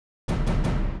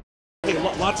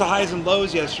Lots of highs and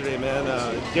lows yesterday, man.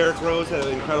 Derrick Rose had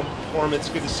an incredible performance.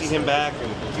 Good to see him back, and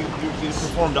you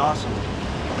performed awesome.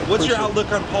 What's your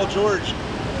outlook on Paul George?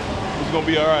 He's gonna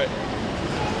be all right.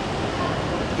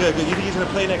 Good. You think he's gonna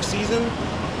play next season?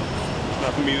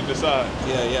 Not for me to decide.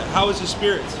 Yeah. How was his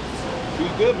spirits? He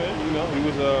was good, man. You know, he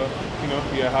was,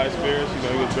 he had high spirits. You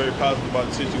know, he was very positive about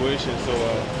the situation, so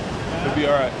he'll be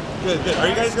all right. Good. Are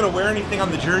you guys gonna wear anything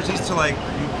on the jerseys to like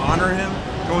honor him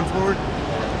going forward?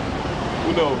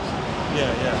 Who knows?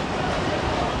 Yeah.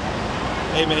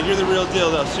 Hey, man, you're the real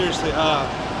deal, though. Seriously.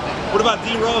 What about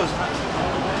D Rose?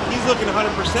 He's looking 100%,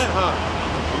 huh?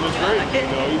 He looks great.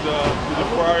 You know, he's a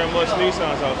Ferrari and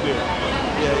Nissans out there.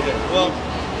 Yeah. Well,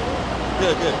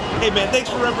 good. Hey, man, thanks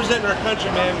for representing our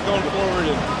country, man, going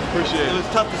forward. And appreciate it. It was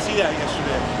tough to see that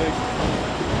yesterday. Thanks.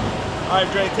 All right,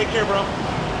 Dre, take care, bro.